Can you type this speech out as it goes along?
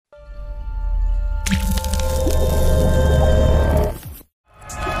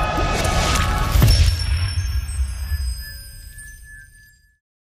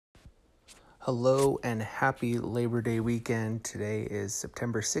Hello and happy Labor Day weekend. Today is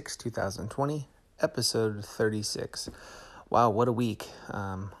September 6, 2020, episode 36. Wow, what a week.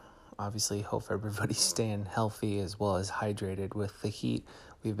 Obviously, hope everybody's staying healthy as well as hydrated with the heat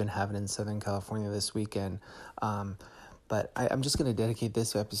we've been having in Southern California this weekend. But I'm just going to dedicate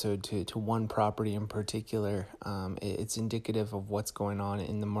this episode to one property in particular. It's indicative of what's going on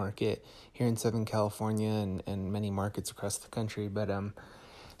in the market here in Southern California and many markets across the country. But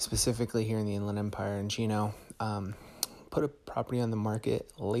specifically here in the Inland Empire in Chino, put a property on the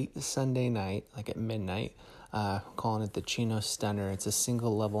market late Sunday night, like at midnight, calling it the Chino Stunner. It's a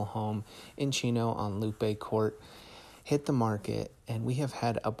single level home in Chino on Lupe Court. Hit the market, and we have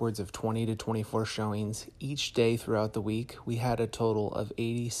had upwards of 20 to 24 showings each day throughout the week. We had a total of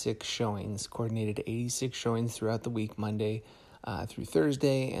 86 showings, coordinated 86 showings throughout the week, Monday through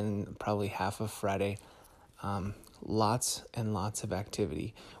Thursday, and probably half of Friday. Lots and lots of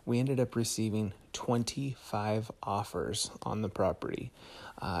activity. We ended up receiving 25 offers on the property.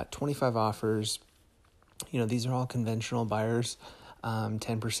 25 offers, these are all conventional buyers.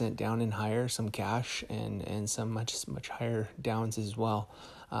 10% down and higher, some cash and some much higher downs as well.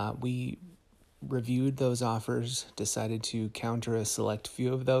 We reviewed those offers, decided to counter a select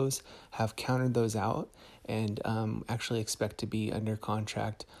few of those, have countered those out, and actually expect to be under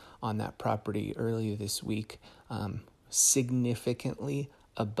contract on that property earlier this week, significantly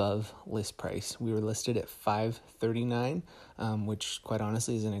above list price. We were listed at $539, which quite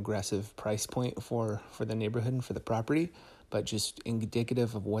honestly is an aggressive price point for the neighborhood and for the property, but just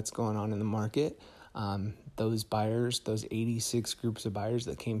indicative of what's going on in the market. Those buyers, those 86 groups of buyers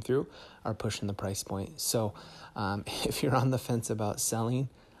that came through are pushing the price point. So if you're on the fence about selling,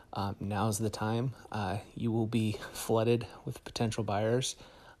 now's the time. You will be flooded with potential buyers.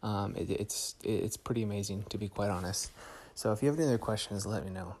 It's pretty amazing, to be quite honest. So if you have any other questions, let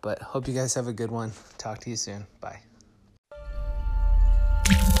me know. But hope you guys have a good one. Talk to you soon. Bye.